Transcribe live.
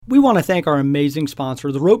We want to thank our amazing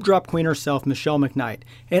sponsor, the Rope Drop Queen herself, Michelle McKnight.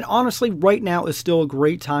 And honestly, right now is still a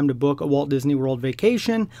great time to book a Walt Disney World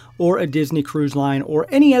vacation or a Disney Cruise Line or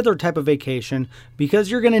any other type of vacation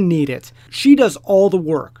because you're going to need it. She does all the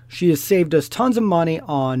work. She has saved us tons of money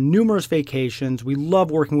on numerous vacations. We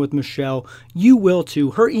love working with Michelle. You will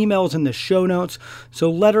too. Her email is in the show notes,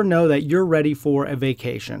 so let her know that you're ready for a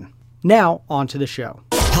vacation. Now, on to the show.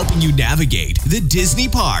 Helping you navigate the Disney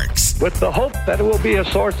parks. With the hope that it will be a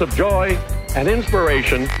source of joy and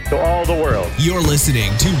inspiration to all the world. You're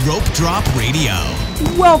listening to Rope Drop Radio.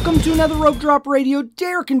 Welcome to another Rope Drop Radio.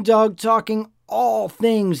 Derek and Doug talking all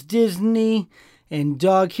things Disney. And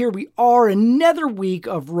Doug, here we are, another week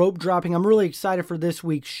of rope dropping. I'm really excited for this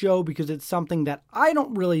week's show because it's something that I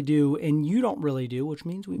don't really do and you don't really do, which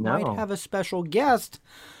means we might have a special guest.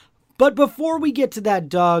 But before we get to that,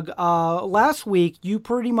 Doug, last week you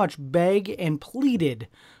pretty much begged and pleaded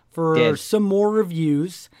for some more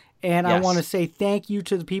reviews. And I want to say thank you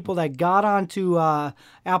to the people that got onto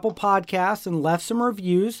Apple Podcasts and left some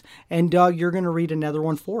reviews. And Doug, you're going to read another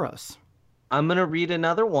one for us. I'm going to read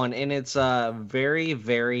another one, and it's very,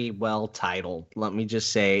 very well titled. Let me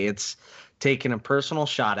just say it's taking a personal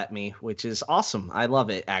shot at me, which is awesome. I love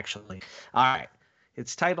it, actually. All right.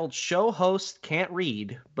 It's titled Show Host Can't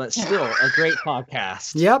Read, but Still a Great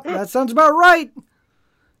Podcast. Yep, that sounds about right.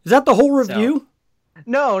 Is that the whole review?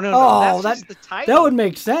 No. Oh, that's just the title. That would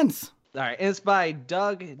make sense. All right, it's by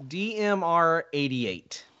Doug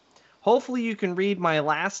DMR88. Hopefully you can read my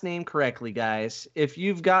last name correctly, guys. If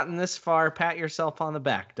you've gotten this far, pat yourself on the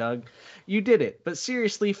back, Doug. You did it. But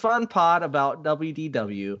seriously, fun pod about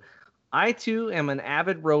WDW. I, too, am an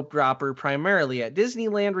avid rope dropper, primarily at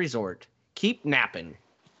Disneyland Resort. Keep napping.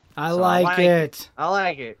 I like it. I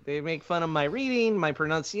like it. They make fun of my reading, my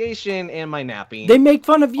pronunciation, and my napping. They make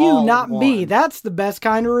fun of you, not me. That's the best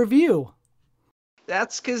kind of review.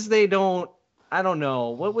 That's because they don't. I don't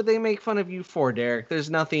know. What would they make fun of you for, Derek? There's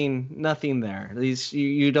nothing there. These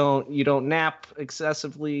you don't nap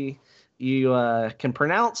excessively. You can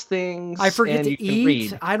pronounce things. I forget to eat.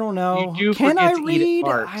 Read. I don't know. You do can forget I to read? Eat at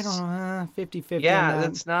parts. I don't know. 50-50. Yeah,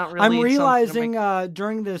 that's not really. I'm realizing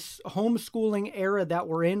during this homeschooling era that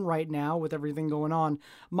we're in right now with everything going on,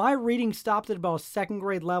 my reading stopped at about second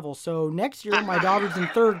grade level. So next year, my daughter's in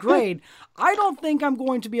third grade. I don't think I'm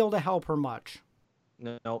going to be able to help her much.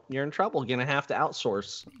 No, you're in trouble. You're going to have to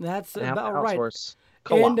outsource. That's about right.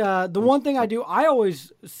 Co-op. And the one thing I do, I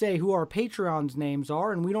always say who our Patreons' names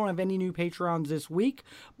are, and we don't have any new Patreons this week,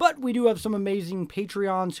 but we do have some amazing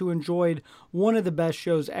Patreons who enjoyed one of the best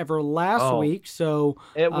shows ever last week. So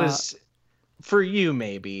it was for you,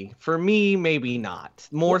 maybe. For me, maybe not.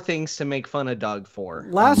 More things to make fun of Doug for.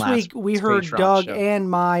 Last week, we heard Patreon Doug show.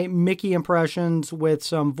 and my Mickey impressions with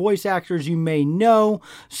some voice actors you may know.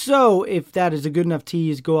 So if that is a good enough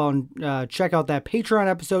tease, go out and check out that Patreon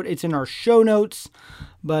episode. It's in our show notes.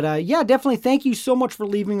 But yeah, definitely thank you so much for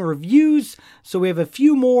leaving reviews. So we have a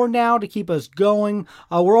few more now to keep us going.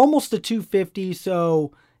 We're almost to 250,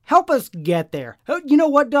 so help us get there. You know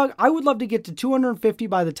what, Doug? I would love to get to 250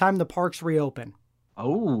 by the time the parks reopen.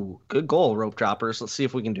 Oh, good goal, rope droppers. Let's see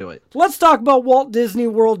if we can do it. Let's talk about Walt Disney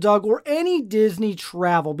World, Doug, or any Disney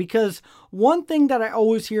travel, because one thing that I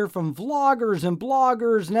always hear from vloggers and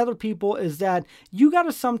bloggers and other people is that you got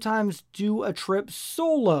to sometimes do a trip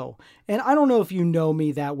solo. And I don't know if you know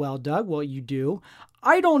me that well, Doug. Well, you do.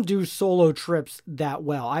 I don't do solo trips that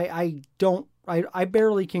well. I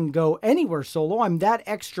barely can go anywhere solo. I'm that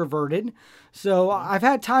extroverted. So I've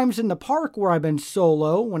had times in the park where I've been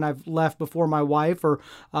solo when I've left before my wife or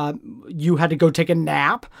you had to go take a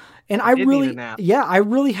nap. And I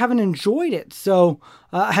really haven't enjoyed it. So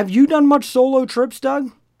have you done much solo trips,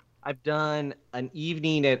 Doug? I've done an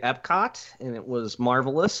evening at Epcot and it was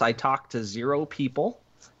marvelous. I talked to 0 people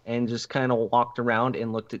and just kind of walked around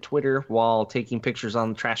and looked at Twitter while taking pictures on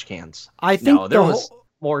the trash cans. I think there was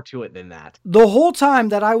more to it than that. The whole time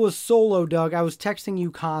that I was solo, Doug, I was texting you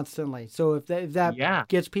constantly. So if that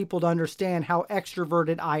gets people to understand how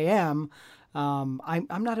extroverted I am,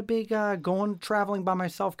 I'm not a big traveling by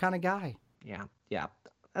myself kind of guy. Yeah.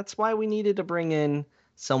 That's why we needed to bring in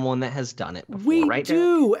someone that has done it before, we right?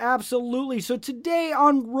 do, absolutely. So today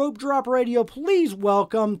on Rope Drop Radio, please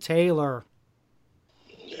welcome Taylor.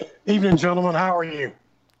 Evening, gentlemen. How are you?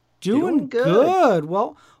 Doing good.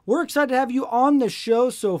 Well, we're excited to have you on the show.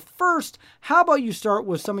 So first, how about you start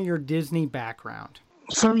with some of your Disney background?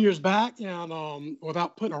 Some years back, and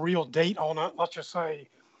without putting a real date on it, let's just say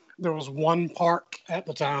there was one park at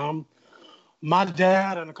the time. My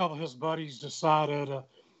dad and a couple of his buddies decided,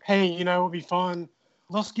 hey, it would be fun.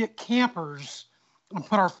 Let's get campers and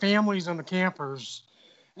put our families in the campers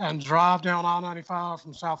and drive down I-95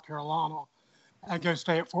 from South Carolina and go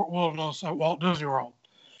stay at Fort Wilderness at Walt Disney World.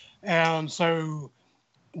 And so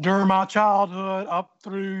during my childhood up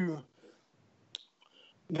through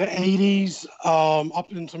the 80s,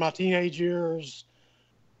 up into my teenage years,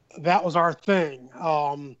 that was our thing.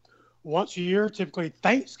 Once a year, typically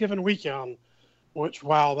Thanksgiving weekend, which,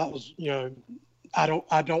 wow, that was,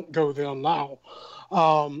 I don't go then now.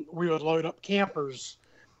 We would load up campers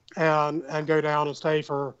and go down and stay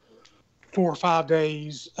for 4 or 5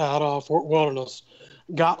 days at Fort Wilderness.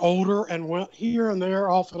 Got older and went here and there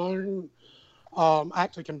off and on.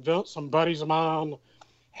 Actually convinced some buddies of mine,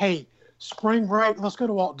 hey, spring break, let's go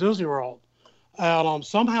to Walt Disney World. And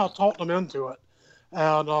somehow talked them into it.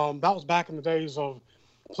 And that was back in the days of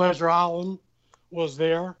Pleasure Island was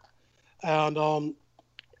there. And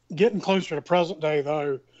getting closer to present day,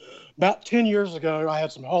 though, about 10 years ago, I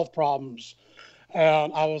had some health problems.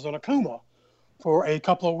 And I was in a coma for a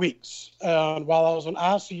couple of weeks. And while I was in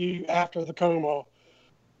ICU after the coma,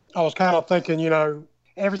 I was kind of thinking,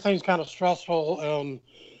 everything's kind of stressful and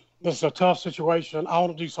this is a tough situation. I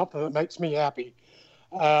want to do something that makes me happy.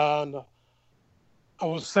 And I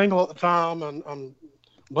was single at the time, and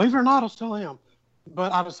believe it or not, I still am.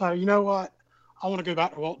 But I decided, you know what? I want to go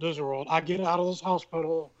back to Walt Disney World. I get out of this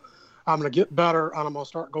hospital. I'm going to get better, and I'm going to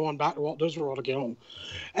start going back to Walt Disney World again.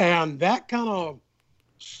 And that kind of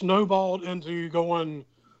snowballed into going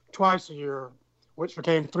twice a year, which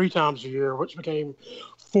became 3 times a year, which became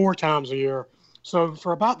 4 times a year. So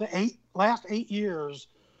for about the last 8 years,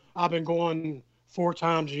 I've been going 4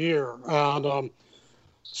 times a year. And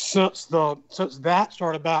since that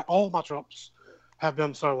started back, all my trips have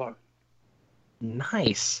been solo.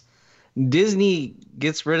 Nice. Disney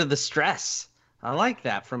gets rid of the stress. I like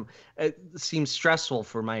that. It seems stressful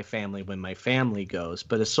for my family when my family goes,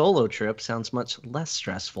 but a solo trip sounds much less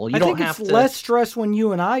stressful. I think it's less stress when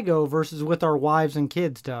you and I go versus with our wives and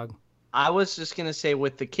kids, Doug. I was just going to say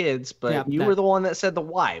with the kids, but you were the one that said the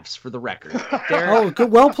wives, for the record. Oh,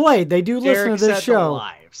 good, well played. They do listen Derek to this said show. The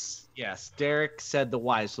wives. Yes, Derek said the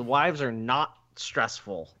wives. The wives are not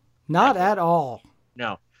stressful. Not at all.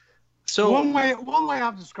 No. So one way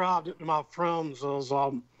I've described it to my friends is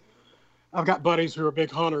I've got buddies who are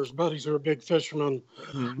big hunters, buddies who are big fishermen,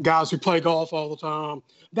 guys who play golf all the time.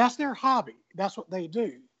 That's their hobby. That's what they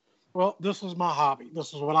do. Well, this is my hobby.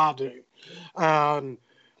 This is what I do. And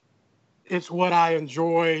it's what I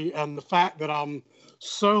enjoy. And the fact that I'm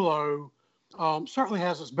solo certainly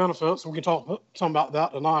has its benefits. And we can talk some about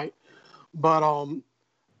that tonight. But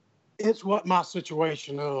it's what my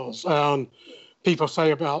situation is. And people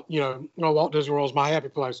say about, Walt Disney World is my happy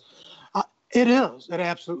place. It is. It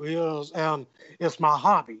absolutely is. And it's my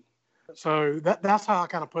hobby. So that's how I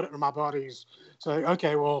kind of put it to my buddies. Say,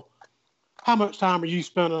 okay, well, how much time are you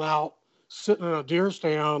spending out sitting in a deer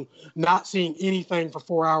stand, not seeing anything for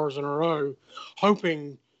 4 hours in a row,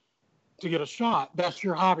 hoping to get a shot? That's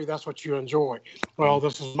your hobby. That's what you enjoy. Well,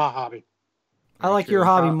 this is my hobby. I like your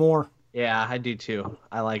hobby more. Yeah, I do too.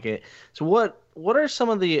 I like it. So what are some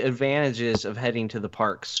of the advantages of heading to the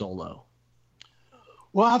park solo?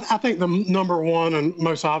 Well, I think the number one and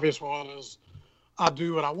most obvious one is I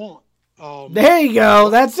do what I want. There you go.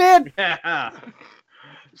 That's it. Yeah.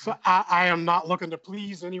 So I am not looking to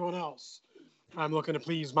please anyone else. I'm looking to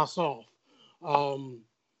please myself.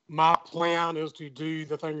 My plan is to do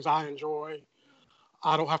the things I enjoy.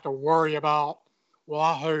 I don't have to worry about, well,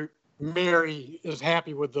 I hope Mary is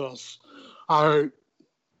happy with this. I hope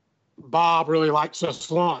Bob really likes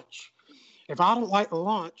this lunch. If I don't like the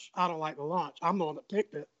lunch, I don't like the lunch. I'm the one that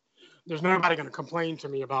picked it. There's nobody going to complain to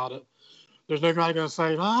me about it. There's nobody going to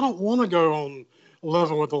say, no, I don't want to go on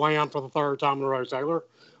Living with the Land for the 3rd time in a row, Taylor.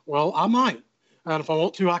 Well, I might. And if I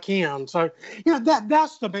want to, I can. So,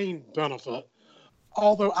 that's the main benefit.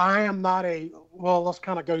 Although I am not let's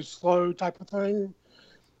kind of go slow type of thing.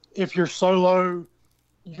 If you're solo,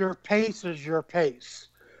 your pace is your pace.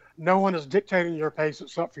 No one is dictating your pace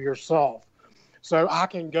except for yourself. So I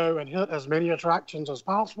can go and hit as many attractions as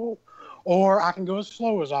possible, or I can go as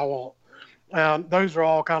slow as I want. And those are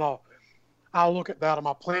all kind of, I'll look at that in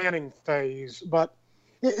my planning phase. But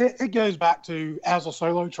it goes back to, as a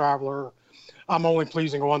solo traveler, I'm only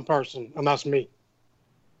pleasing one person, and that's me.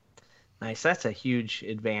 Nice. That's a huge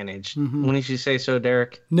advantage. Mm-hmm. Wouldn't you say so,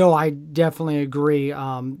 Derek? No, I definitely agree.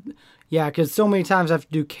 Yeah, because so many times I have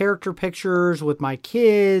to do character pictures with my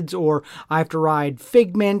kids, or I have to ride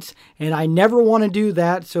Figment, and I never want to do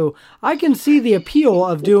that. So I can see the appeal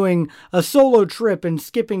of doing a solo trip and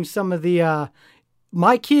skipping some of the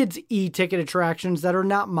my kids' e-ticket attractions that are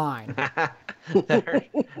not mine. That are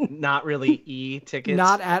not really e-tickets?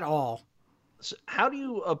 Not at all. So how do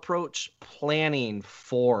you approach planning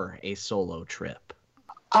for a solo trip?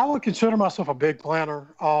 I would consider myself a big planner.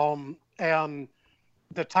 And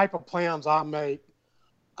the type of plans I make,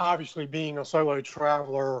 obviously being a solo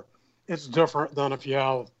traveler, it's different than if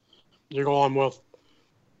you're going with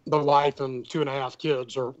the wife and 2.5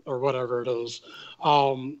 kids or whatever it is.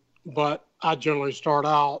 But I generally start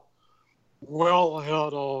out well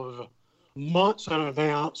ahead of months in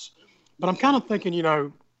advance. But I'm kind of thinking,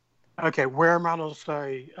 okay, where am I going to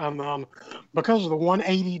stay? And then because of the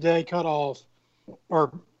 180-day cutoff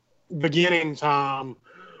or beginning time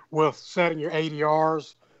with setting your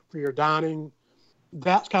ADRs for your dining,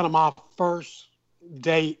 that's kind of my first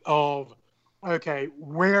date of, okay,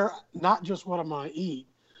 where, not just what am I going to eat.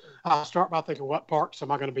 I start by thinking, what parks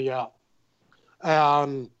am I going to be at?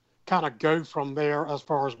 And kind of go from there as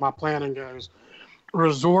far as my planning goes.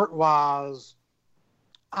 Resort-wise,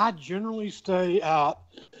 I generally stay at,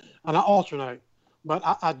 and I alternate, but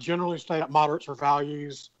I generally stay at moderates or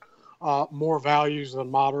values, more values than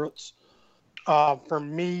moderates. For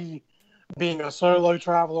me, being a solo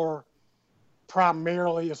traveler,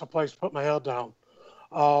 primarily it's a place to put my head down.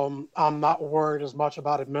 I'm not worried as much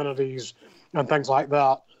about amenities and things like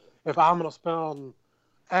that. If I'm going to spend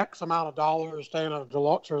X amount of dollars staying at a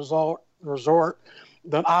deluxe resort,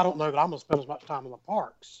 then I don't know that I'm going to spend as much time in the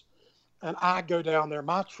parks. And I go down there.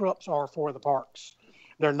 My trips are for the parks.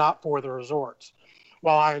 They're not for the resorts.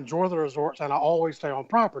 While I enjoy the resorts and I always stay on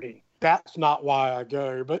property, that's not why I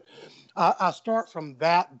go. But I start from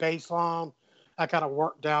that baseline. I kind of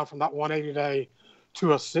work down from that 180-day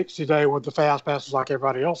to a 60-day with the fast passes like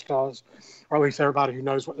everybody else does, or at least everybody who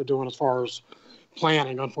knows what they're doing as far as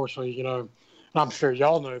planning. Unfortunately, and I'm sure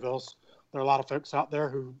y'all know this, there are a lot of folks out there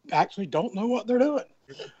who actually don't know what they're doing.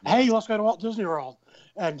 Hey, let's go to Walt Disney World,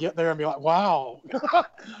 and get there and be like, wow,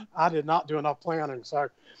 I did not do enough planning. So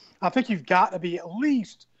I think you've got to be at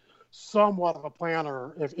least somewhat of a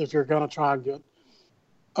planner if you're going to try and get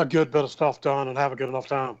a good bit of stuff done and have a good enough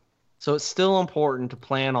time. So it's still important to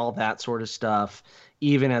plan all that sort of stuff,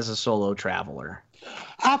 even as a solo traveler.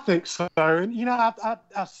 I think so. And,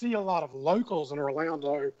 I see a lot of locals in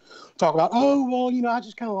Orlando talk about, I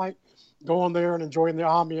just kind of like going there and enjoying the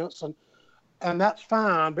ambience, and that's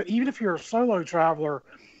fine. But even if you're a solo traveler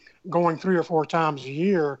going 3 or 4 times a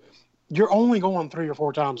year, you're only going 3 or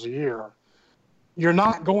 4 times a year. You're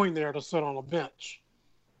not going there to sit on a bench.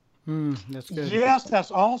 That's good. Yes,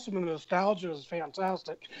 that's awesome, and the nostalgia is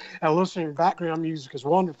fantastic, and listening to background music is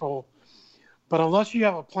wonderful. But unless you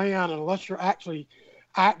have a plan, and unless you're actually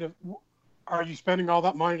active, are you spending all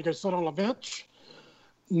that money to go sit on a bench?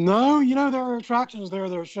 No, there are attractions there,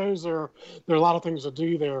 there are shows there, there are a lot of things to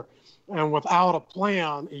do there. And without a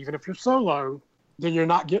plan, even if you're solo, then you're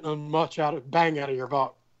not getting much bang out of your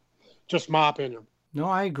buck. Just my opinion. No,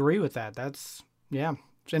 I agree with that. Yeah.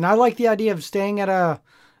 And I like the idea of staying at a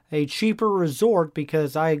cheaper resort,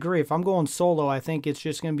 because I agree. If I'm going solo, I think it's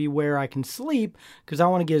just going to be where I can sleep, because I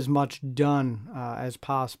want to get as much done as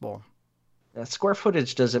possible. Square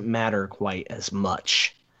footage doesn't matter quite as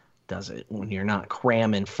much, does it, when you're not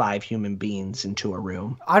cramming 5 human beings into a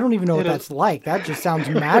room? I don't even know what that's like. That just sounds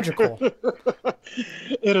magical.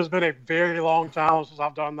 It has been a very long time since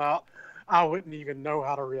I've done that. I wouldn't even know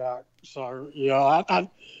how to react. So,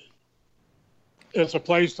 it's a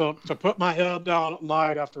place to put my head down at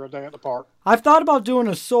night after a day at the park. I've thought about doing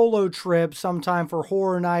a solo trip sometime for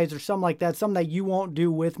horror nights or something like that, something that you won't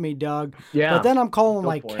do with me, Doug. Yeah. But then I'm calling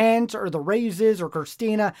like Kent or the Raises or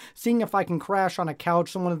Christina, seeing if I can crash on a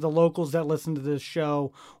couch, some one of the locals that listen to this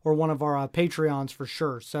show, or one of our Patreons for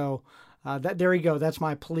sure. So there you go. That's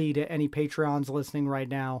my plea to any Patreons listening right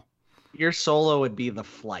now. Your solo would be the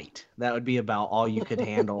flight. That would be about all you could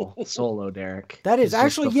handle solo, Derek. That is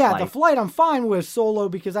actually, the flight I'm fine with solo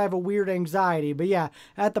because I have a weird anxiety. But yeah,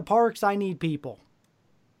 at the parks, I need people.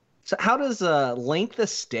 So how does length of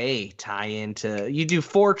stay tie into, you do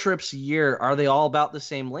 4 trips a year. Are they all about the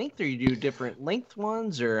same length, or you do different length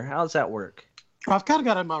ones, or how does that work? I've kind of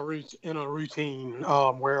got in a routine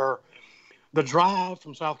where the drive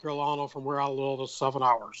from South Carolina from where I live is 7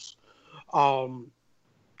 hours.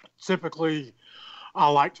 Typically, I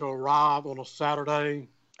like to arrive on a Saturday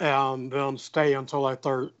and then stay until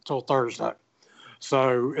till Thursday.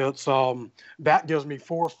 So it's that gives me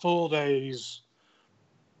 4 full days,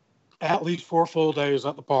 at least 4 full days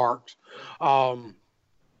at the parks.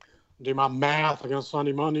 Do my math against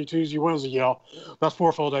Sunday, Monday, Tuesday, Wednesday. Yeah, that's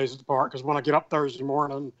 4 full days at the park, because when I get up Thursday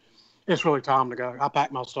morning, it's really time to go. I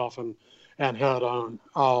pack my stuff and head on.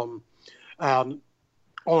 And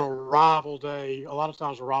on arrival day, a lot of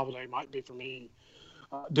times arrival day might be for me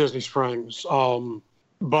Disney Springs.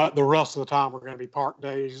 But the rest of the time we're going to be park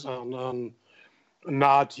days. And then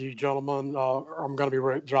nod to you gentlemen. I'm going to be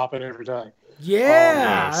rope dropping every day.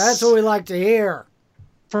 Yeah, nice. that's what we like to hear.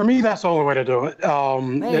 For me, that's the only way to do it.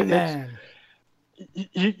 Amen.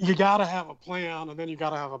 You got to have a plan, and then you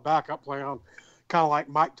got to have a backup plan. Kind of like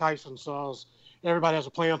Mike Tyson says, everybody has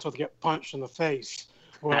a plan until they get punched in the face.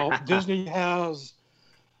 Well, Disney has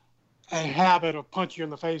a habit of punching you in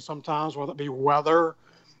the face sometimes, whether it be weather,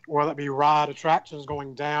 whether it be ride attractions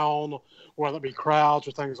going down, whether it be crowds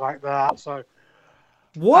or things like that. So,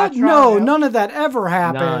 What? No, none of that ever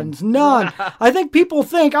happens. None. I think people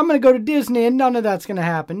think I'm going to go to Disney and none of that's going to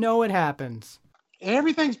happen. No, it happens.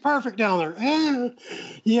 everything's perfect down there.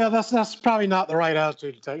 Yeah, that's probably not the right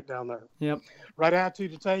attitude to take down there. Yep. Right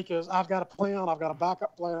attitude to take is I've got a plan, I've got a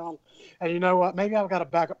backup plan, and you know what? Maybe I've got a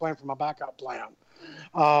backup plan for my backup plan.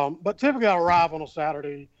 But typically I arrive on a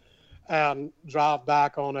Saturday and drive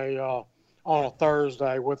back on a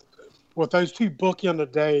Thursday with those two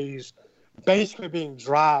bookended days basically being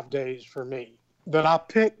drive days for me. Then I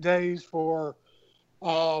pick days for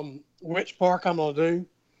which park I'm going to do.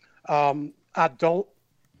 I don't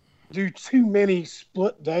do too many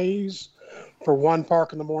split days for one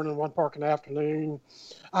park in the morning, one park in the afternoon.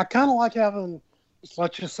 I kind of like having,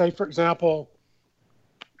 let's just say, for example,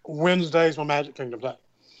 Wednesday's my Magic Kingdom day.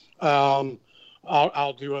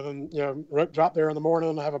 I'll do it and, rope drop there in the morning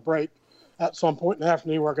and have a break at some point in the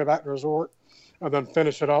afternoon where I go back to the resort and then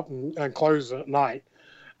finish it up and close it at night.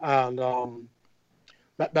 And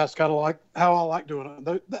that's kind of like how I like doing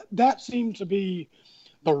it. That seems to be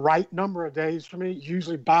the right number of days for me.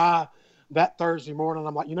 Usually by that Thursday morning,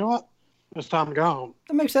 I'm like, you know what? It's time to go home.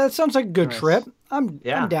 That makes sense. That sounds like a good trip. I'm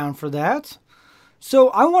down for that. So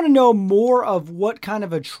I want to know more of what kind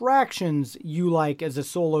of attractions you like as a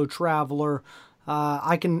solo traveler.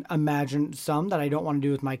 I can imagine some that I don't want to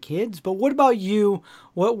do with my kids, but what about you?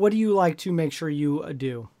 What do you like to make sure you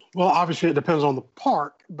do? Well, obviously it depends on the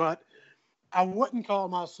park, but I wouldn't call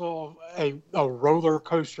myself a roller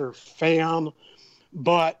coaster fan,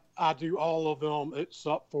 but I do all of them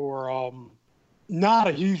except for not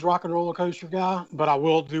a huge rock and roller coaster guy, but I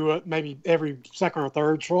will do it maybe every second or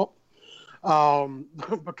third trip.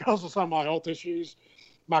 Because of some of my health issues,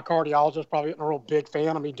 my cardiologist probably isn't a real big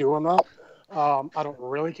fan of me doing that. I don't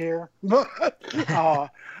really care. But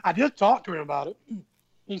I did talk to him about it.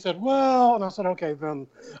 He said, well, and I said, okay, then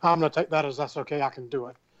I'm going to take that as that's okay. I can do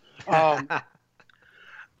it. I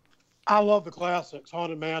love the classics,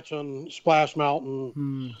 Haunted Mansion, Splash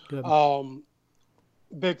Mountain.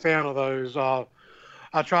 Big fan of those.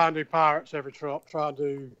 I try and do Pirates every trip, try and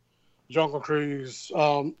do Jungle Cruise,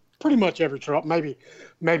 pretty much every trip, maybe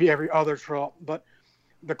every other trip. But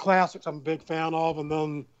the classics I'm a big fan of. And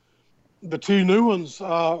then the two new ones,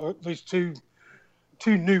 at least two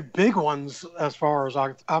new big ones as far as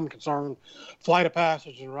I'm concerned, Flight of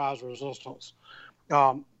Passage and Rise of Resistance.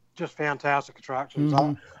 Just fantastic attractions.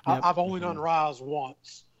 I've only done Rise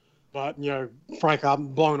once, but, frankly, I'm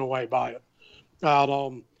blown away by it. I've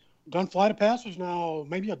done Flight of Passage now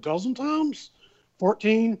maybe a dozen times,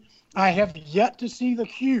 14. I have yet to see the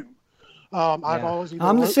queue. I've always either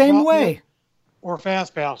I'm the same way or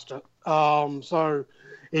fast passed it. So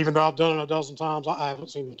even though I've done it a dozen times, I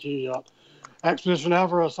haven't seen the queue yet. Expedition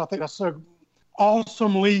Everest, I think that's so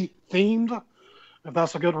awesomely themed. If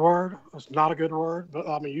that's a good word, it's not a good word, but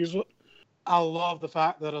I'm going to use it. I love the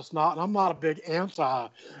fact that it's not, and I'm not a big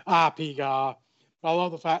anti-IP guy. I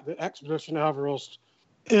love the fact that Expedition Everest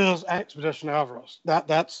is Expedition Everest.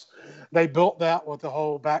 They built that with the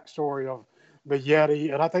whole backstory of the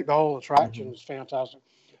Yeti, and I think the whole attraction is fantastic,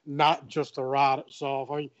 not just the ride itself.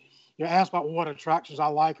 You ask about what attractions I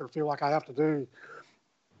like or feel like I have to do.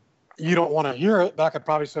 You don't want to hear it, but I could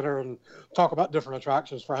probably sit here and talk about different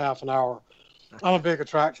attractions for half an hour. I'm a big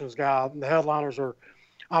attractions guy. The headliners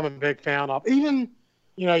I'm a big fan of. Even,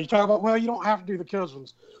 you talk about, well, you don't have to do the kids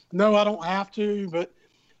ones. No, I don't have to, but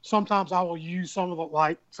sometimes I will use some of the,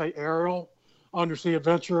 like, say, Ariel, Undersea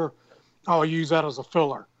Adventure. I'll use that as a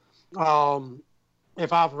filler.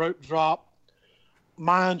 If I've rope dropped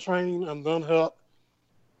Mine Train and then hit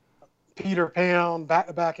Peter Pan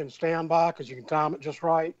back-to-back in Standby, because you can time it just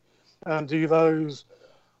right and do those,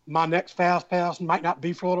 my next Fast Pass might not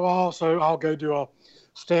be for a little while, so I'll go do a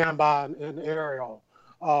Standby in Ariel.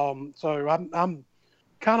 So I'm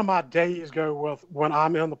kind of, my days go with when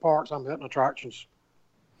I'm in the parks, I'm hitting attractions.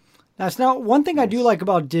 Now, one thing I do like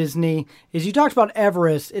about Disney is you talked about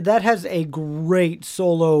Everest. That has a great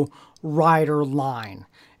solo rider line.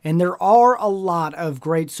 And there are a lot of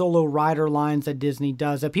great solo rider lines that Disney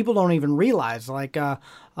does that people don't even realize. Like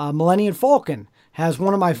Millennium Falcon has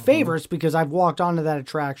one of my favorites because I've walked onto that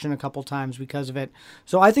attraction a couple times because of it.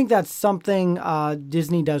 So I think that's something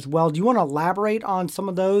Disney does well. Do you want to elaborate on some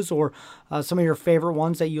of those or some of your favorite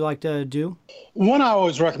ones that you like to do? One I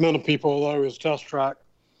always recommend to people, though, is Test Track.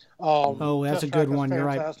 That's a good one. You're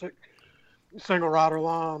right. Fantastic. Single rider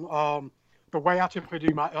line. The way I typically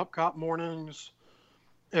do my Epcot mornings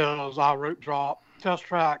is I rope drop, Test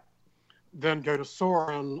Track, then go to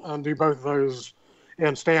Soarin' and do both of those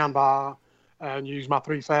in standby and use my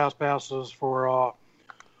 3 fast passes for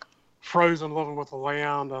Frozen, Living with the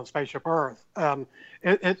Land, and Spaceship Earth. And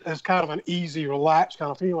it's kind of an easy, relaxed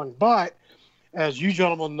kind of feeling. But as you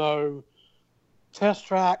gentlemen know, Test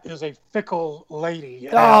Track is a fickle lady.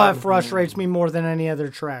 Oh, it frustrates me more than any other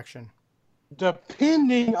attraction.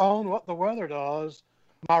 Depending on what the weather does,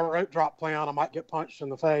 my rope drop plan, I might get punched in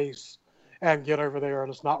the face and get over there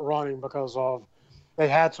and it's not running because of they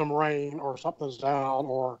had some rain or something's down,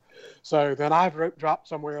 or so then I've rope dropped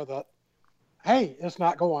somewhere that, hey, it's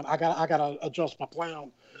not going. I gotta adjust my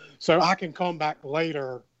plan so I can come back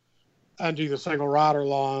later and do the single rider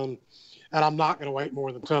line, and I'm not gonna wait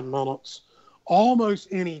more than 10 minutes. Almost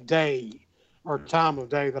any day or time of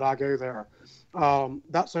day that I go there.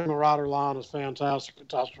 That single rider line is fantastic at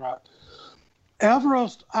Test Track.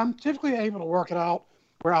 Everest, I'm typically able to work it out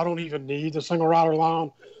where I don't even need the single rider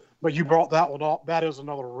line, but you brought that one up. That is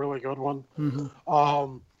another really good one.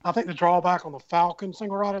 I think the drawback on the Falcon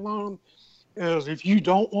single rider line is if you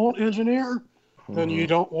don't want engineer, then you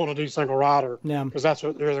don't want to do single rider because that's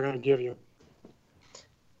what they're going to give you.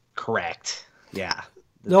 Correct. Yeah.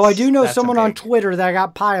 Though I do know someone on Twitter that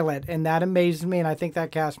got pilot, and that amazed me, and I think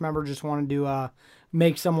that cast member just wanted to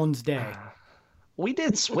make someone's day. We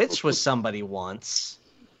did switch with somebody once.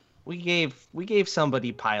 We gave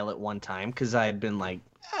somebody pilot one time because I had been like,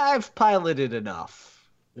 I've piloted enough.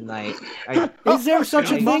 And is there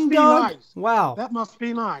such a thing, Doug? Nice. Wow. That must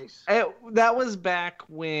be nice. That was back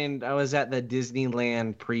when I was at the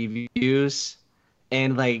Disneyland previews,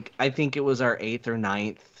 and like I think it was our 8th or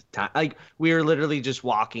 9th time. Like we were literally just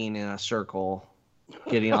walking in a circle,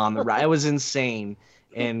 getting on the ride. It was insane,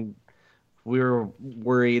 and we were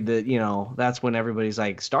worried that that's when everybody's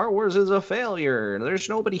like, Star Wars is a failure. There's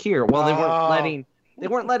nobody here. Well, they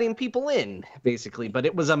weren't letting people in basically, but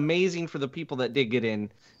it was amazing for the people that did get in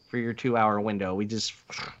for your 2-hour window. We just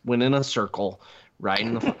went in a circle right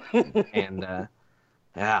in the front. And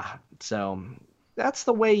so that's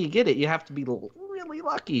the way you get it. You have to be really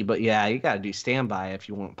lucky, but yeah, you got to do standby if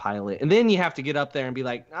you want pilot. And then you have to get up there and be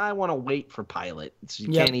like, I want to wait for pilot. So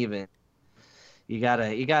you can't even. You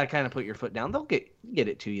gotta kind of put your foot down. They'll get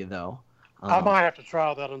it to you though. I might have to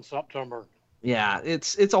try that in September. Yeah,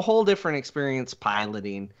 it's a whole different experience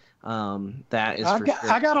piloting. That is for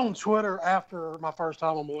sure. I got on Twitter after my first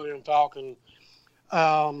time on Millennium Falcon.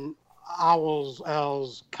 I was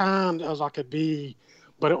as kind as I could be,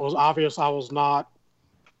 but it was obvious I was not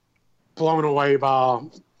blown away by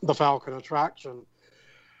the Falcon attraction.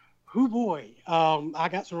 Hoo boy, I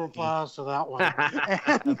got some replies to that one.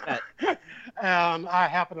 And I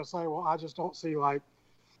happen to say, well, I just don't see like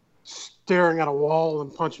staring at a wall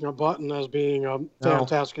and punching a button as being a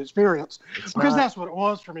fantastic experience. Because that's what it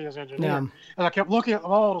was for me as engineer. Yeah. And I kept looking at the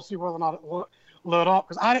wall to see whether or not it lit up.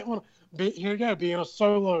 Because I didn't want to be, here you go, being a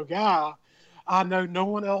solo guy, I know no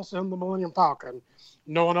one else in the Millennium Falcon,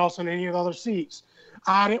 no one else in any of the other seats.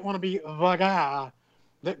 I didn't want to be the guy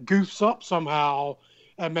that goofs up somehow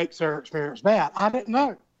and makes their experience bad. I didn't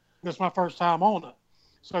know. This is my first time on it.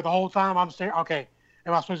 So the whole time I'm staring, okay,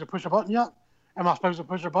 am I supposed to push a button yet? Am I supposed to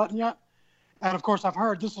push a button yet? And of course, I've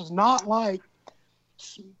heard this is not like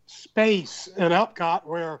space in Epcot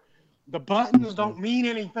where the buttons don't mean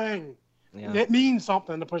anything. Yeah. It means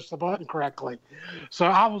something to push the button correctly. So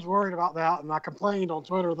I was worried about that, and I complained on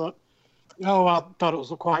Twitter that, I thought it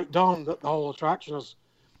was quite dumb that the whole attraction is,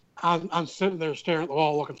 I'm sitting there staring at the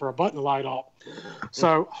wall looking for a button to light up.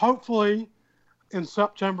 So hopefully in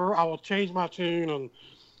September I will change my tune, and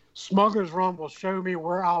Smuggler's Run will show me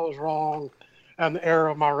where I was wrong and the error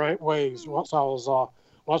of my ways once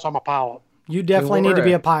I'm a pilot. You definitely need to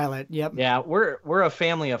be a pilot. Yep. Yeah, we're a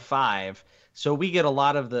family of 5, so we get a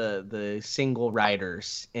lot of the single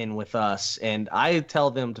riders in with us, and I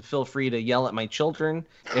tell them to feel free to yell at my children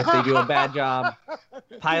if they do a bad job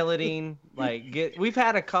piloting. We've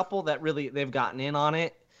had a couple that really they've gotten in on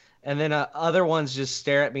it, and then other ones just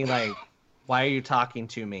stare at me like, "Why are you talking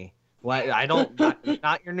to me? Why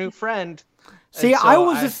not your new friend?" See, so I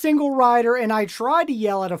was a single rider, and I tried to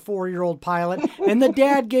yell at a 4-year-old pilot, and the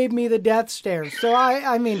dad gave me the death stare. So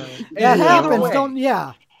I mean, that happens.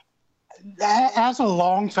 As a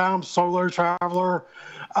long-time solo traveler,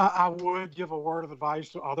 I would give a word of advice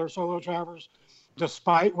to other solo travelers.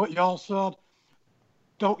 Despite what y'all said,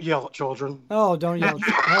 don't yell at children. Oh, don't yell.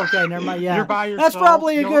 Okay, never mind. Yeah, You're by that's yourself.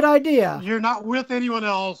 probably a good idea. You're not with anyone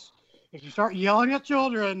else. If you start yelling at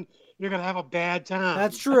children, you're going to have a bad time.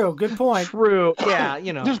 That's true. Good point. True. Yeah,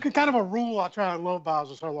 Just kind of a rule I try to live by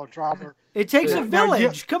as a solo traveler. It takes a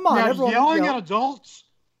village. Come on, now, everyone. Yelling at adults,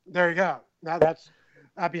 there you go. Now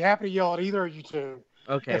I'd be happy to yell at either of you two.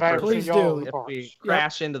 Okay, if I ever please see y'all do. in the if parks. we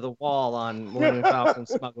crash into the wall on Millennium Falcon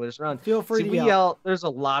Smuggler's Run. Feel free See, to we yell. There's a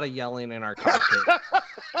lot of yelling in our cockpit.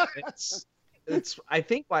 it's. I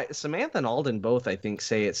think why Samantha and Alden both, I think,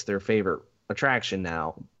 say it's their favorite attraction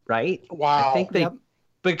now, right? Wow. I think they Yep.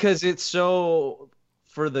 because it's so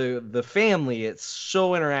for the family, it's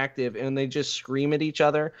so interactive, and they just scream at each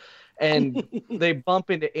other, and they bump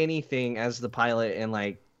into anything as the pilot, and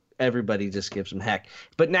like everybody just gives them heck.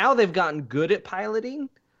 But now they've gotten good at piloting,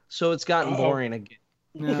 so it's gotten boring again.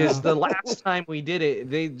 Because the last time we did it,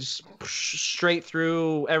 they just straight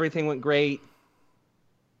through, everything went great.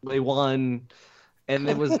 They won. And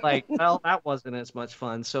it was like, well, that wasn't as much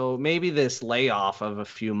fun. So maybe this layoff of a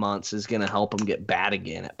few months is going to help them get bad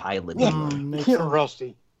again at piloting. Get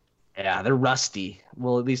rusty. Yeah, they're rusty.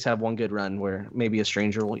 We'll at least have one good run where maybe a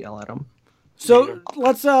stranger will yell at them. So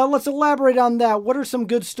let's elaborate on that. What are some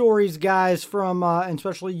good stories, guys, from and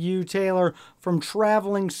especially you, Taylor, from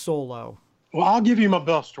traveling solo? Well, I'll give you my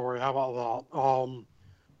best story. How about that?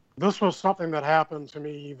 This was something that happened to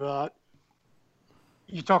me that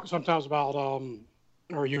you talk sometimes about,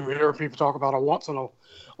 or you hear people talk about a once in a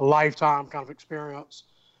lifetime kind of experience.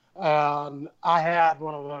 And I had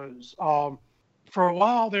one of those. For a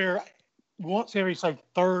while there, once every, say,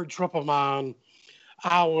 third trip of mine,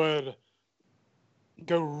 I would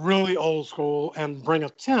go really old school and bring a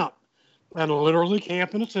tent and literally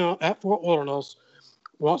camp in a tent at Fort Wilderness.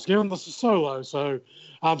 Once again, this is solo, so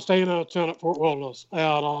I'm staying in a tent at Fort Wilderness.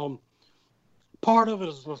 And part of it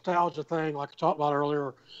is a nostalgia thing, like I talked about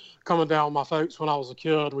earlier, coming down with my folks when I was a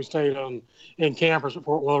kid. We stayed in campers at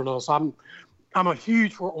Fort Wilderness. I'm a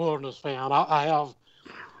huge Fort Wilderness fan. I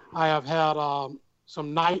have had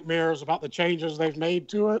some nightmares about the changes they've made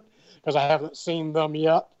to it because I haven't seen them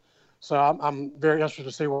yet. So I'm very interested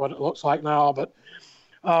to see what it looks like now. But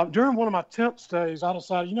during one of my tent stays, I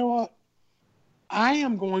decided, you know what? I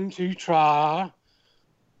am going to try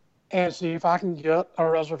and see if I can get a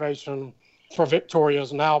reservation for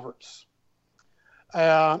Victoria's and Albert's.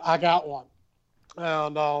 And I got one.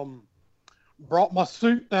 And brought my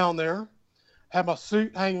suit down there, had my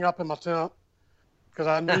suit hanging up in my tent because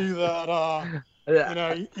I knew that,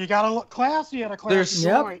 you got to look classy at a classy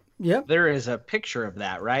joint. Yep. There is a picture of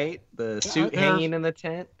that, right? The suit hanging in the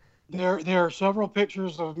tent. There are several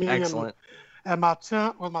pictures of me and my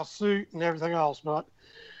tent with my suit and everything else. But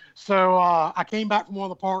so I came back from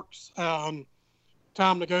one of the parks. Time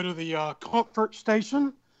to go to the comfort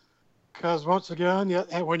station because once again,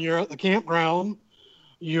 when you're at the campground,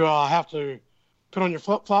 you have to put on your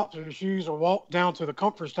flip-flops or your shoes or walk down to the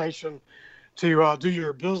comfort station to do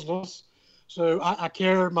your business. So I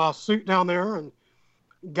carried my suit down there and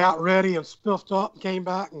got ready and spiffed up and came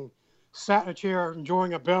back and sat in a chair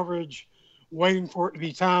enjoying a beverage, waiting for it to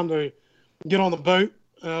be time to get on the boat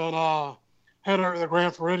and head over to the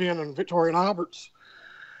Grand Floridian and Victoria and Albert's.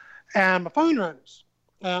 And my phone rings.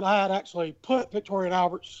 And I had actually put Victoria and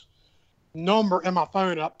Albert's number in my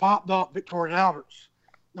phone. It popped up Victoria and Albert's.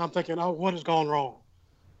 And I'm thinking, oh, what has gone wrong?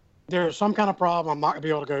 There's some kind of problem. I'm not going to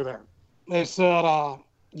be able to go there. They said,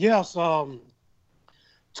 yes,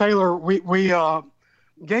 Taylor, we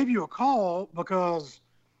gave you a call because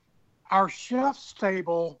our chef's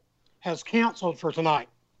table has canceled for tonight.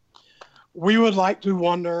 We would like to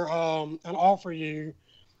wonder and offer you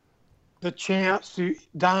the chance to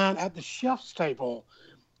dine at the chef's table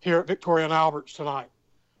here at Victoria and Albert's tonight.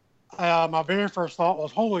 My very first thought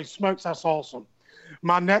was, holy smokes, that's awesome.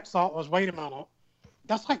 My next thought was, wait a minute,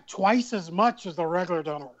 that's like twice as much as the regular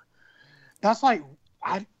dinner. That's like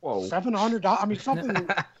 $700. I mean, something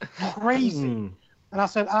crazy. And I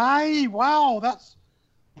said, wow,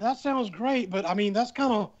 that sounds great. But I mean, that's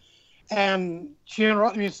kind of, and she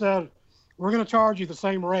interrupted me and said, we're going to charge you the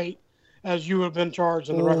same rate as you would have been charged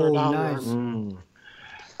in the regular dining room.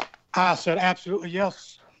 I said, absolutely,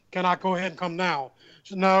 yes. Can I go ahead and come now?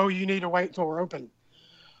 She said, no, you need to wait until we're open.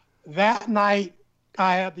 That night,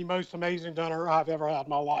 I had the most amazing dinner I've ever had in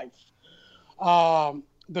my life.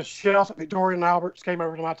 The chef at Victoria and Albert's came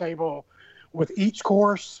over to my table with each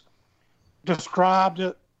course, described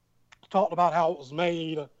it, talked about how it was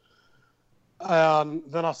made.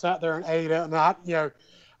 Then I sat there and ate it. And I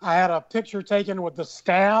had a picture taken with the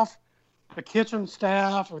staff the kitchen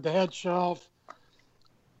staff or the head chef.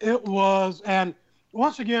 It was, and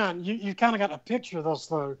once again, you kind of got a picture of this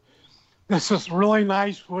though. This is really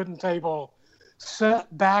nice wooden table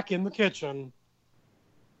set back in the kitchen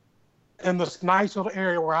in this nice little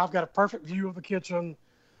area where I've got a perfect view of the kitchen,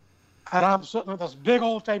 and I'm sitting at this big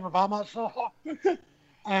old table by myself,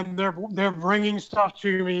 and they're bringing stuff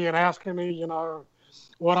to me and asking me, you know,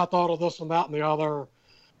 what I thought of this and that and the other,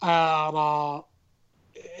 and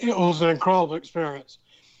it was an incredible experience.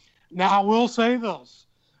 Now I will say this: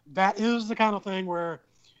 that is the kind of thing where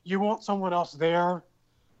you want someone else there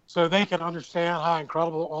so they can understand how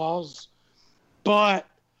incredible it was, but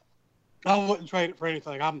I wouldn't trade it for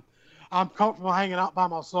anything. I'm comfortable hanging out by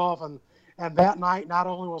myself, and that night, not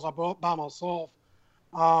only was I by myself,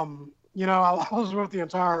 you know, I was with the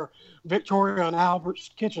entire Victoria and Albert's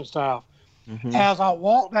kitchen staff. Mm-hmm. As I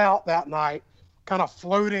walked out that night, kind of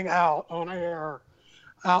floating out on air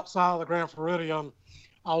outside of the Grand Floridian,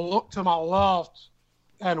 I looked to my left,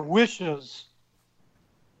 and Wishes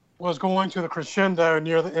was going to the crescendo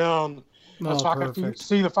near the end, and so I could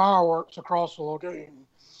see the fireworks across the lagoon.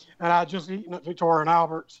 And I'd just eaten at Victoria and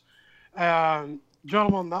Albert's. And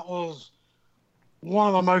gentlemen, that was one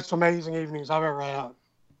of the most amazing evenings I've ever had.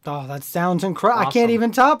 Oh, that sounds incredible. Awesome. I can't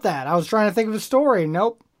even top that. I was trying to think of a story.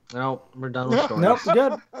 Nope. We're done with stories. Nope,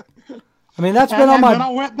 good. I mean, that's been on my...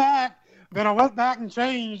 Then I went back and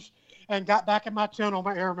changed and got back in my tent on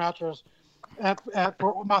my air mattress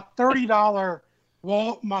for my $30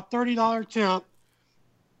 tent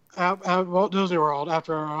at Walt Disney World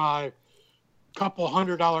after my couple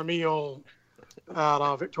 $100 meal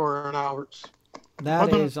at Victoria and Albert's.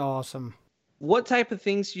 That is awesome. What type of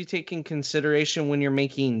things do you take in consideration when you're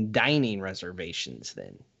making dining reservations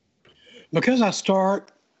then? Because I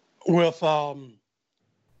start with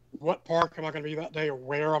what park am I going to be that day or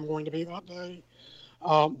where I'm going to be that day,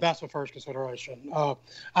 that's the first consideration.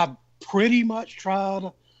 I've pretty much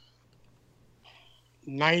tried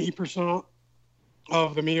 90%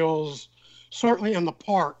 of the meals, certainly in the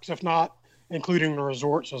parks, if not including the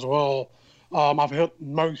resorts as well. I've hit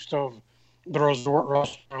most of the resort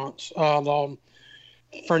restaurants.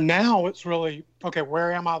 For now, it's really, okay,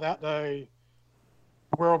 where am I that day?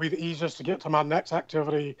 Where will be the easiest to get to my next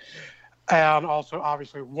activity? And also,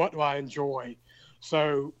 obviously, what do I enjoy?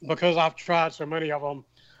 So, because I've tried so many of them,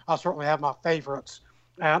 I certainly have my favorites.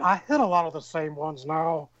 And I hit a lot of the same ones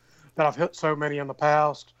now that I've hit so many in the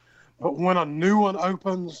past. But when a new one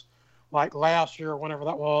opens, like last year, whenever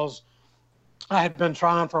that was, I had been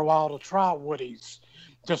trying for a while to try Woody's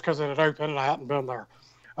just because it had opened and I hadn't been there.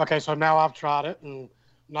 Okay, so now I've tried it and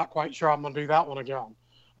not quite sure I'm going to do that one again.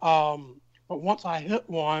 But once I hit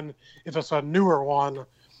one, if it's a newer one,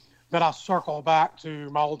 then I circle back to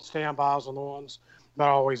my old standbys and the ones that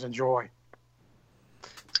I always enjoy.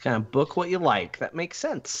 It's kind of book what you like. That makes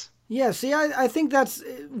sense. Yeah, see, I think that's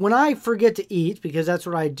when I forget to eat, because that's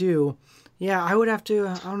what I do. Yeah, I would have to,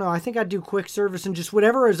 I don't know, I think I'd do quick service and just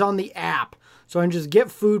whatever is on the app. So I can just get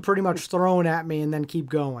food pretty much thrown at me and then keep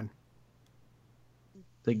going.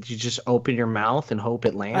 Like you just open your mouth and hope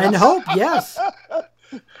it lands? And hope, yes.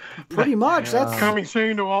 Pretty much. That's coming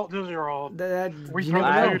soon to Walt Disney World. We throw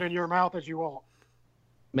the food in your mouth as you walk.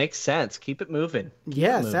 Makes sense. Keep it moving.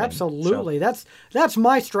 Yes, absolutely. So. That's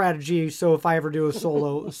my strategy. So if I ever do a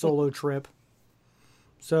solo trip,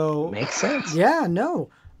 so makes sense. Yeah, no.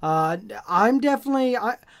 I'm definitely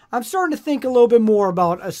I'm starting to think a little bit more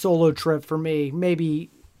about a solo trip for me. Maybe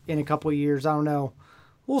in a couple of years. I don't know.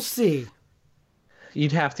 We'll see.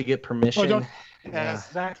 You'd have to get permission. Well, that's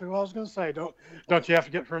exactly what I was going to say. Don't you have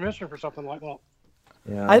to get permission for something like that?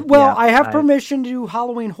 Yeah. I have permission to do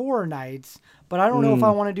Halloween Horror Nights, but I don't know if I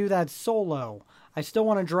want to do that solo. I still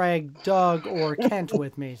want to drag Doug or Kent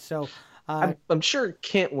with me. So I'm sure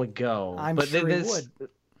Kent would go. But sure he would.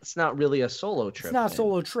 It's not really a solo trip. It's not a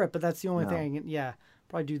solo trip, but that's the only thing. Yeah,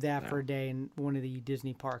 probably do that for a day in one of the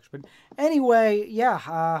Disney parks. But anyway,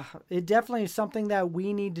 yeah, it definitely is something that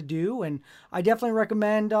we need to do, and I definitely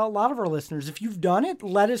recommend a lot of our listeners. If you've done it,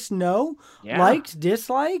 let us know. Yeah. Likes,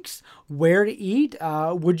 dislikes, where to eat.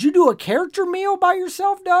 Would you do a character meal by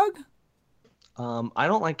yourself, Doug? I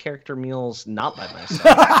don't like character meals not by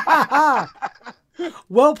myself.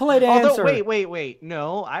 Well played answer. Although, wait.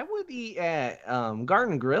 No, I would eat at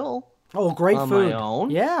Garden Grill. Oh, great on food. My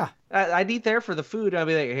own. Yeah. I'd eat there for the food. I'd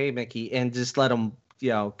be like, hey, Mickey, and just let them,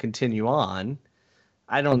 continue on.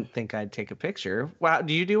 I don't think I'd take a picture. Wow.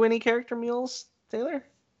 Do you do any character meals, Taylor?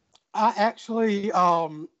 I actually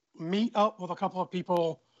meet up with a couple of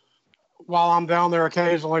people while I'm down there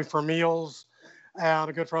occasionally for meals.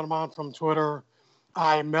 And a good friend of mine from Twitter,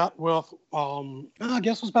 I met with, I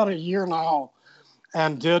guess it was about a year now,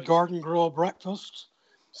 and did Garden Grill breakfast.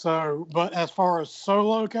 So, but as far as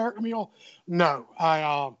solo character meal, no,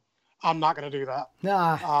 I'm not going to do that.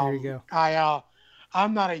 There you go.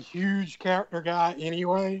 I'm not a huge character guy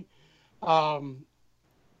anyway. I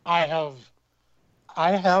have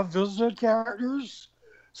visited characters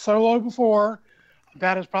solo before.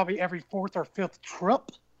 That is probably every fourth or fifth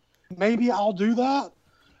trip. Maybe I'll do that.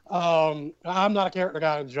 I'm not a character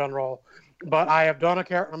guy in general, but I have done a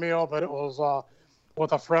character meal, but it was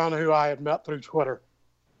with a friend who I had met through Twitter.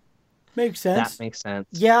 Makes sense. That makes sense.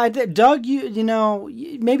 Yeah, Doug, you know,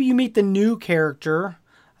 maybe you meet the new character.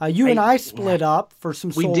 You and I split up for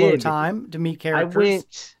some solo time to meet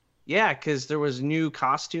characters. Because there was new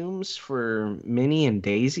costumes for Minnie and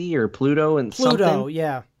Daisy or Pluto and something.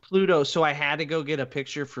 Yeah. Pluto. So I had to go get a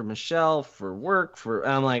picture for Michelle for work.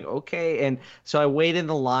 I'm like, okay. And so I waited in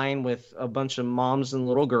the line with a bunch of moms and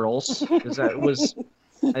little girls because that was,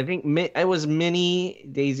 I think it was Minnie,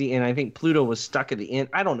 Daisy, and I think Pluto was stuck at the end.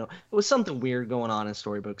 I don't know. It was something weird going on in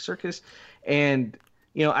Storybook Circus. And,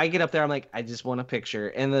 you know, I get up there. I'm like, I just want a picture.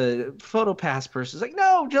 And the photo pass person's like,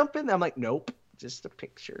 no, jump in. I'm like, nope, just a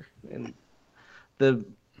picture. And of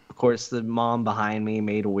course, the mom behind me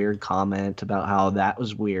made a weird comment about how that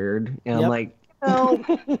was weird. And I'm like, no,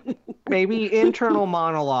 maybe internal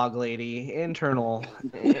monologue, lady. Internal.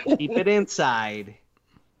 Keep it inside.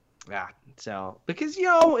 Yeah. So, because, you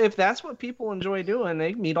know, if that's what people enjoy doing,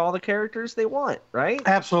 they meet all the characters they want, right?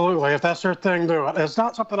 Absolutely. If that's their thing, do it. It's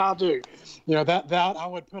not something I do. You know, that I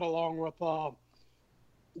would put along with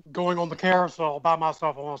going on the carousel by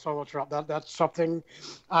myself on a solo trip. That's something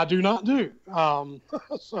I do not do.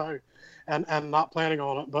 So, and not planning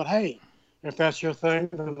on it. But hey, if that's your thing,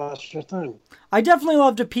 then that's your thing. I definitely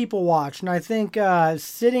love to people watch, and I think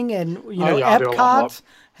sitting in Epcot,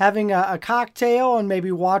 having a cocktail, and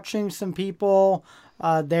maybe watching some people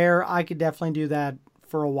there, I could definitely do that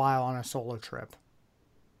for a while on a solo trip.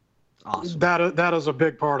 Awesome. That is a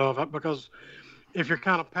big part of it, because if you're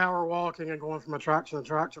kind of power walking and going from attraction to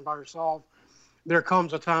attraction by yourself, there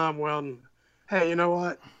comes a time when, hey, you know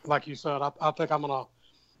what? Like you said, I think I'm going to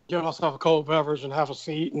give myself a cold beverage and have a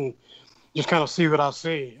seat and just kind of see what I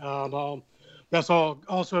see. And that's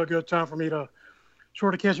also a good time for me to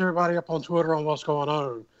sort of catch everybody up on Twitter on what's going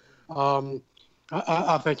on.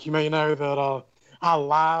 I think you may know that I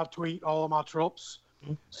live tweet all of my trips.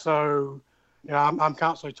 So, you know, I'm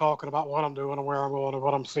constantly talking about what I'm doing and where I'm going and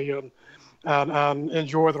what I'm seeing, and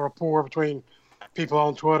enjoy the rapport between people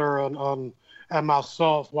on Twitter and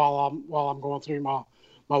myself while I'm going through my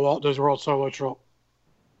Walt Disney World solo trip.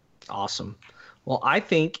 Awesome. Well, I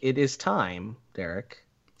think it is time, Derek,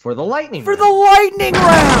 for the lightning round.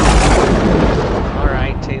 All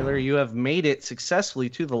right, Taylor, you have made it successfully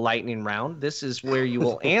to the lightning round. This is where you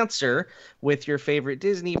will answer with your favorite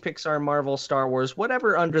Disney, Pixar, Marvel, Star Wars,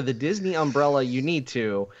 whatever under the Disney umbrella you need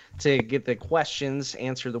to get the questions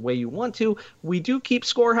answer the way you want to. We do keep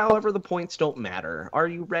score, however, the points don't matter. Are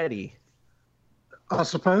you ready? I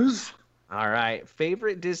suppose. All right.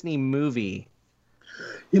 Favorite Disney movie?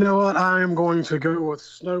 You know what? I am going to go with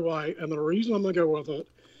Snow White, and the reason I'm going to go with it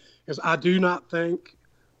is I do not think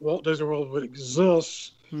Walt Disney World would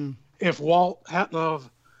exist if Walt hadn't have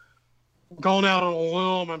gone out on a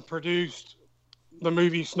limb and produced the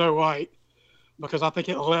movie Snow White, because I think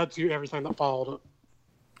it led to everything that followed it.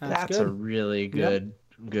 That's a really good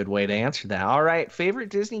way to answer that. All right. Favorite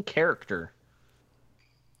Disney character?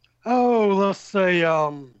 Oh, let's say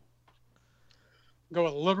go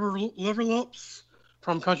with Liverlips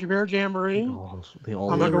from Country Bear Jamboree. Oh, the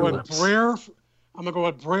old I'm gonna go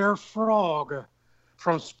with Brer Frog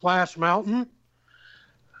from Splash Mountain.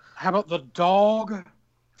 How about the dog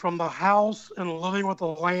from The House and Living with the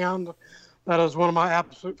Land? That is one of my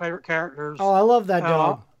absolute favorite characters. Oh, I love that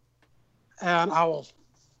dog. And I will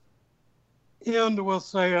end with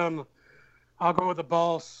saying I'll go with the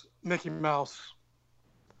boss, Mickey Mouse.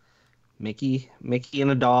 Mickey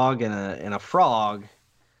and a dog and a frog.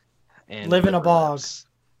 And live in a bog.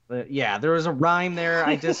 Yeah, there was a rhyme there.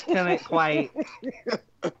 I just couldn't quite.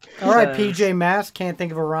 All right, PJ Masks. Can't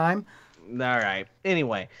think of a rhyme. All right.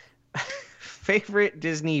 Anyway, favorite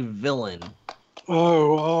Disney villain?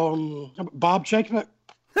 Oh, Bob Chapek.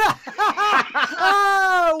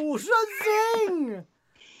 Oh, Shazing!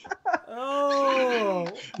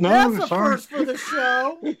 Oh, no, that's a sorry. first for the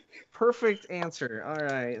show. Perfect answer. All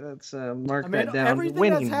right, let's mark that down.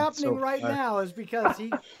 Everything that's happening right now is because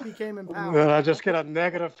he became empowered. Did I just get a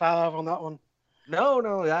 -5 on that one?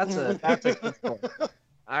 No, that's a good score.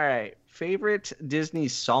 All right, favorite Disney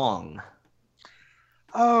song?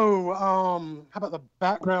 Oh, how about the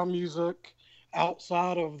background music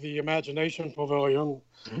outside of the Imagination Pavilion?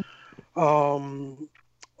 And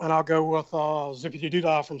I'll go with Zippity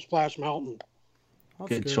Doo-Dah from Splash Mountain. That's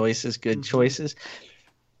Good choices. Good choices.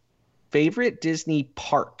 Favorite Disney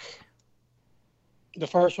park? The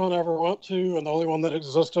first one I ever went to, and the only one that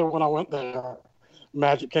existed when I went there,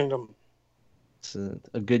 Magic Kingdom. It's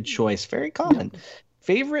a good choice. Very common.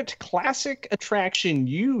 Favorite classic attraction?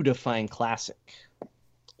 You define classic.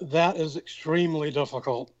 That is extremely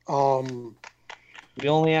difficult. We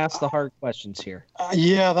only ask the hard questions here.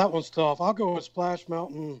 Yeah, that one's tough. I'll go with Splash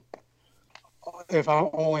Mountain. If I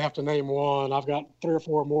only have to name one, I've got 3 or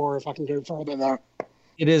 4 more if I can go further there.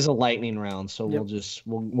 It is a lightning round, so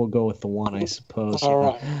we'll go with the one, I suppose.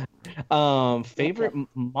 All right. Favorite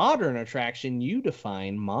modern attraction? You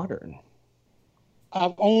define modern.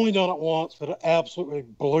 I've only done it once, but it absolutely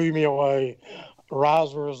blew me away.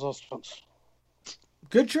 Rise of Resistance.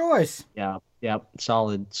 Good choice. Yeah. Yep.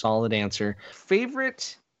 Solid answer.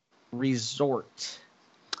 Favorite resort?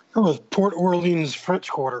 It was Port Orleans French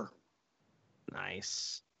Quarter.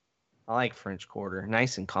 Nice. I like French Quarter.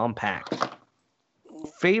 Nice and compact.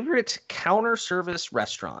 Favorite counter service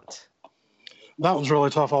restaurant? That was really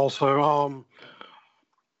tough also.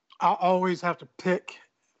 I always have to pick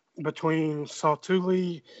between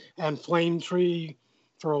Saltuli and Flame Tree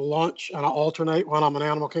for lunch, and I alternate when I'm in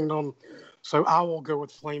Animal Kingdom. So I will go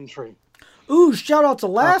with Flame Tree. Ooh, shout out to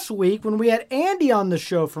last week when we had Andy on the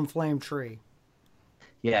show from Flame Tree.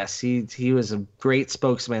 Yes, he was a great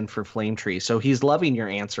spokesman for Flame Tree. So he's loving your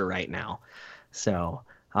answer right now. So,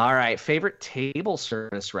 all right. Favorite table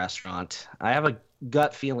service restaurant? I have a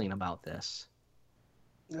gut feeling about this.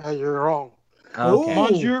 You're wrong. Okay.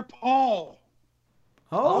 Monsieur Paul.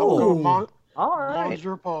 Oh. All right.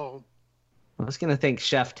 Monsieur Paul. I was going to think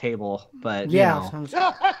Chef Table, but Yeah. you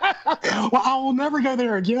know. Well, I will never go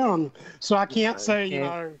there again, so I can't say, you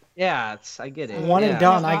know. Yeah, I get it. One and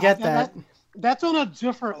done. I get that. That's on a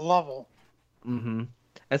different level. Mm-hmm.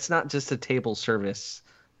 It's not just a table service.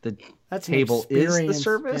 The That's an table is the experience,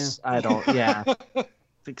 service. yeah. I don't. Yeah.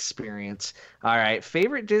 It's experience. All right.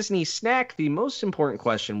 Favorite Disney snack? The most important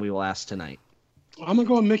question we will ask tonight. I'm going to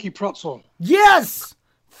go with Mickey Pretzel. Yes!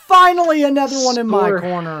 Finally, another one in my Score.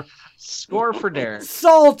 corner. Score for Derek.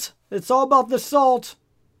 Salt. It's all about the salt.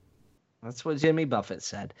 That's what Jimmy Buffett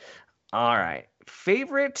said. All right.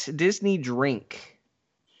 Favorite Disney drink?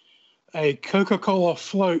 A Coca-Cola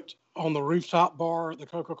float on the rooftop bar at the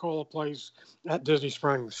Coca-Cola place at Disney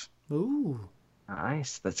Springs. Ooh.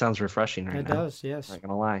 Nice. That sounds refreshing right It now. does, yes. Not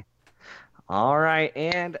gonna lie. All right,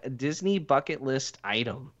 and Disney bucket list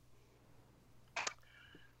item.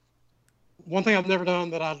 One thing I've never done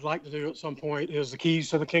that I'd like to do at some point is the Keys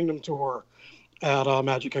to the Kingdom tour at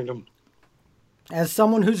Magic Kingdom. As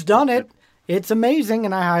someone who's done it, it's amazing,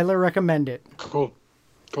 and I highly recommend it. Cool.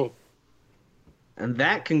 And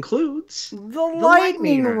that concludes The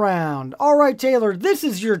lightning round. All right, Taylor, this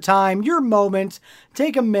is your time, your moment.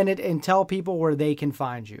 Take a minute and tell people where they can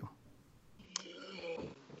find you.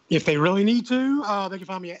 If they really need to, they can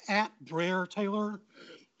find me at Brer Taylor,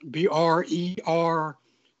 BrerTaylor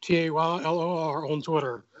on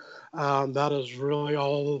Twitter. That is really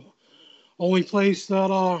only place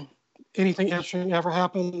that anything interesting ever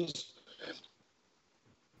happens.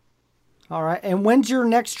 All right, and when's your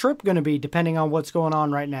next trip going to be, depending on what's going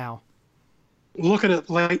on right now? Looking at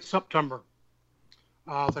late September.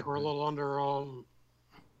 I think we're a little under,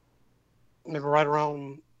 maybe right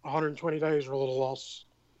around 120 days or a little less.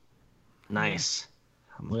 Nice.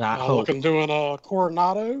 Looking doing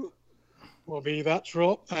Coronado will be that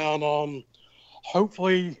trip, and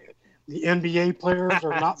hopefully the NBA players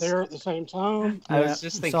are not there at the same time. I was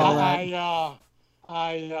just thinking saw that.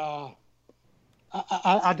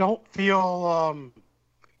 I don't feel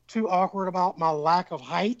too awkward about my lack of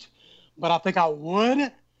height, but I think I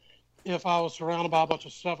would if I was surrounded by a bunch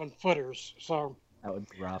of 7-footers. So That would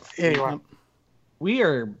be rough. anyway, We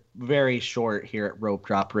are very short here at Rope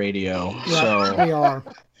Drop Radio, Yeah, we are.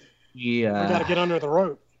 we we got to get under the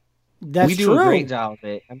rope. That's we do true. a great job of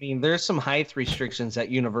it. I mean, there's some height restrictions at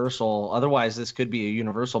Universal. Otherwise, this could be a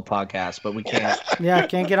Universal podcast, but we can't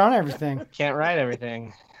Can't get on everything. write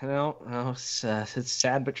everything. No, it's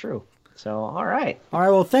sad but true. So, all right. All right,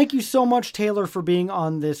 well, thank you so much, Taylor, for being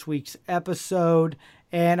on this week's episode.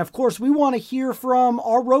 And, of course, we want to hear from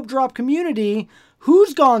our Rope Drop community.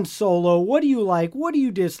 Who's gone solo? What do you like? What do you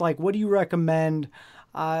dislike? What do you recommend?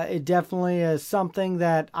 It definitely is something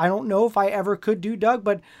that I don't know if I ever could do, Doug,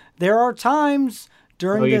 but there are times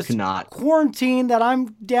during you this cannot. quarantine that I'm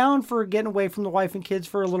down for getting away from the wife and kids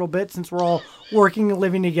for a little bit, since we're all working and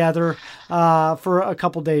living together for a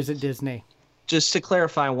couple days at Disney. Just to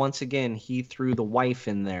clarify, once again, he threw the wife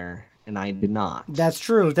in there and I did not. That's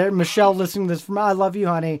true. There, Michelle listening to this from, I love you,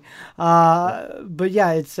 honey. But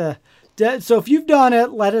yeah, it's so if you've done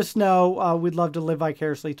it, let us know. We'd love to live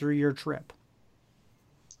vicariously through your trip.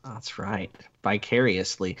 That's right.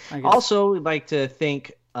 Vicariously. I guess. Also, we'd like to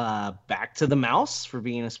thank Back to the Mouse for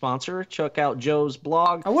being a sponsor. Check out Joe's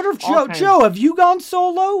blog. I wonder if Joe, have you gone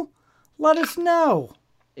solo? Let us know.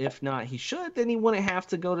 If not, he should. Then he wouldn't have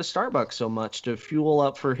to go to Starbucks so much to fuel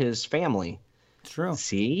up for his family. It's true.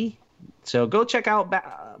 See? So go check out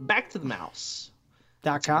Back to the Mouse.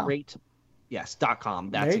 .com. Great. Yes, .com.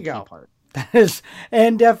 That's There a you key go. part. That is,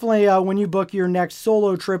 and definitely when you book your next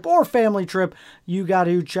solo trip or family trip, you got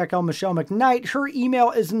to check out Michelle McKnight. Her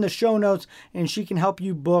email is in the show notes, and she can help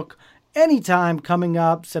you book anytime coming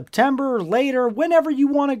up, September, later, whenever you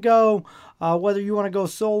want to go, whether you want to go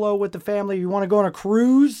solo with the family, you want to go on a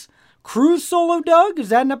cruise solo, Doug? Is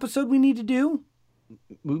that an episode we need to do?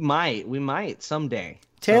 We might someday.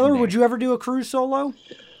 Taylor, would you ever do a cruise solo?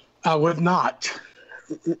 I would not.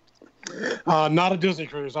 Not a Disney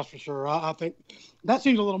cruise, that's for sure. I think that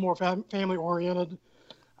seems a little more family oriented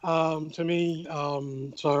to me.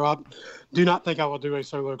 So I do not think I will do a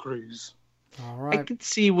solo cruise. All I right. could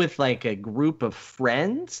see with like a group of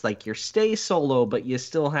friends, like you stay solo, but you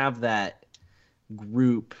still have that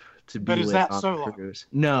group to be But is with that on solo? the cruise.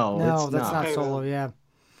 No, No, it's that's not Okay, solo, then. yeah.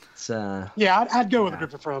 It's Yeah, I'd go with a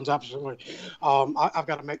group of friends, absolutely. I've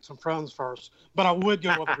got to make some friends first, but I would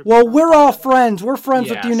go with a group Well, of friends. we're all friends. We're friends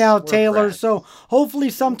with you Yes, now, we're Taylor. friends. So hopefully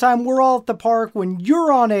sometime we're all at the park. When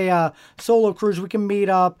you're on a solo cruise, we can meet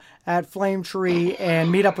up at Flame Tree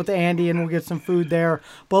and meet up with Andy, and we'll get some food there.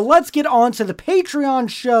 But let's get on to the Patreon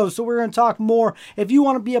show. So we're going to talk more. If you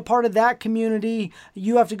want to be a part of that community,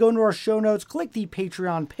 you have to go into our show notes, click the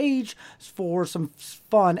Patreon page for some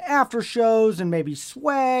fun after shows and maybe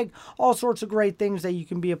swag, all sorts of great things that you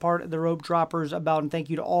can be a part of the Rope Droppers about. And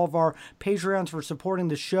thank you to all of our Patreons for supporting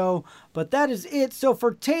the show. But that is it. So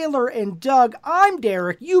for Taylor and Doug, I'm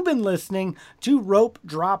Derek. You've been listening to Rope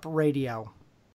Drop Radio.